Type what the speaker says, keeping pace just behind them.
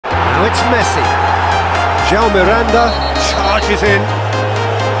Now it's Messi. João Miranda charges in.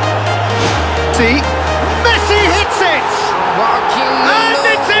 Messi hits it! And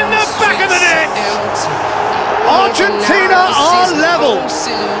it's in the back of the net! Argentina are level!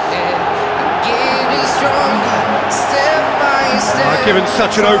 Given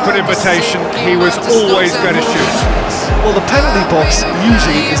such an open invitation, he was always going to shoot. Well, the penalty box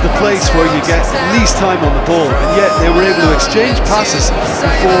usually is the place where you get least time on the ball, and yet they were able to exchange passes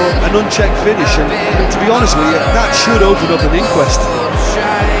before an unchecked finish, and to be honest with you, that should open up an inquest.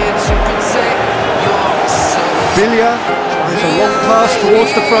 Villa tries a long pass towards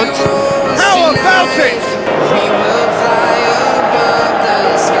the front. How about it?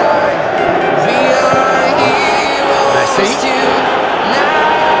 Messi.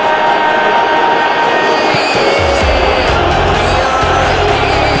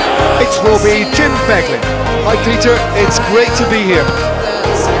 It will be Jim Beglin. Hi Peter, it's great to be here.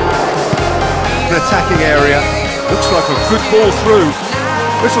 An attacking area. Looks like a good ball through.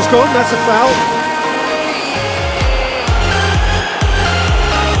 Whistle's gone, that's a foul.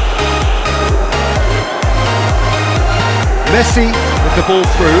 Messi with the ball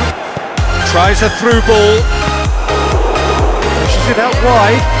through. Tries a through ball. Pushes it out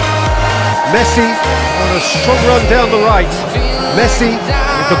wide. Messi on a strong run down the right. Messi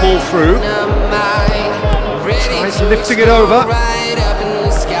with the ball through. Tries lifting it over.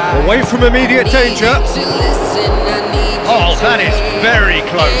 Away from immediate danger. Oh, that is very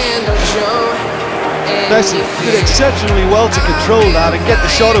close. Messi did exceptionally well to control that and get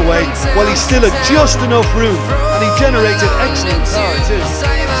the shot away while he still had just enough room, and he generated excellent power too.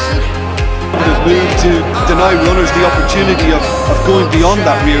 His move to deny runners the opportunity of going beyond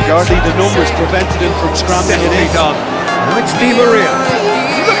that rear guard. The numbers prevented him from scrambling it in. Done. Now it's Di Maria,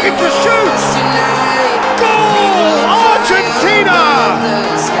 looking to shoot! Goal! Argentina!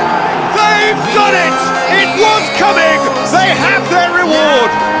 They've done it! It was coming! They have their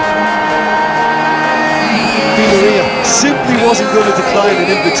reward! Di Maria simply wasn't going to decline an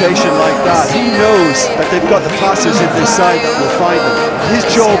invitation like that. He knows that they've got the passers in this side that will find them. His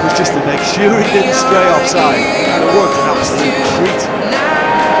job was just to make sure he didn't stray offside, and it worked an absolute treat.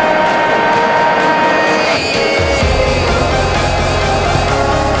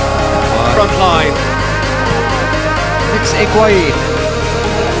 Front line. It's Higuain.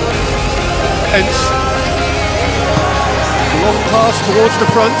 And long pass towards the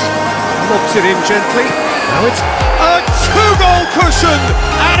front. Lobs it in gently. Now it's a two-goal cushion,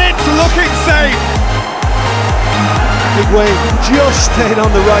 and it's looking safe. Higuain just stayed on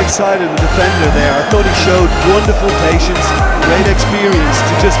the right side of the defender there. I thought he showed wonderful patience, great experience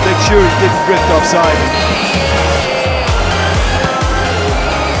to just make sure he didn't drift offside.